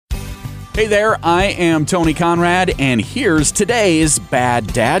Hey there, I am Tony Conrad, and here's today's bad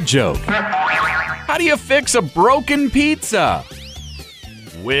dad joke. How do you fix a broken pizza?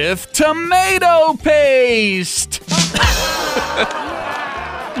 With tomato paste!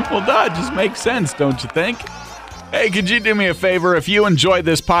 Well, that just makes sense, don't you think? Hey, could you do me a favor? If you enjoyed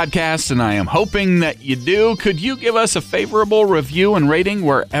this podcast, and I am hoping that you do, could you give us a favorable review and rating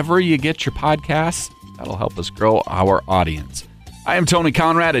wherever you get your podcasts? That'll help us grow our audience. I am Tony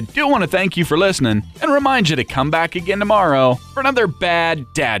Conrad. I do want to thank you for listening and remind you to come back again tomorrow for another bad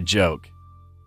dad joke.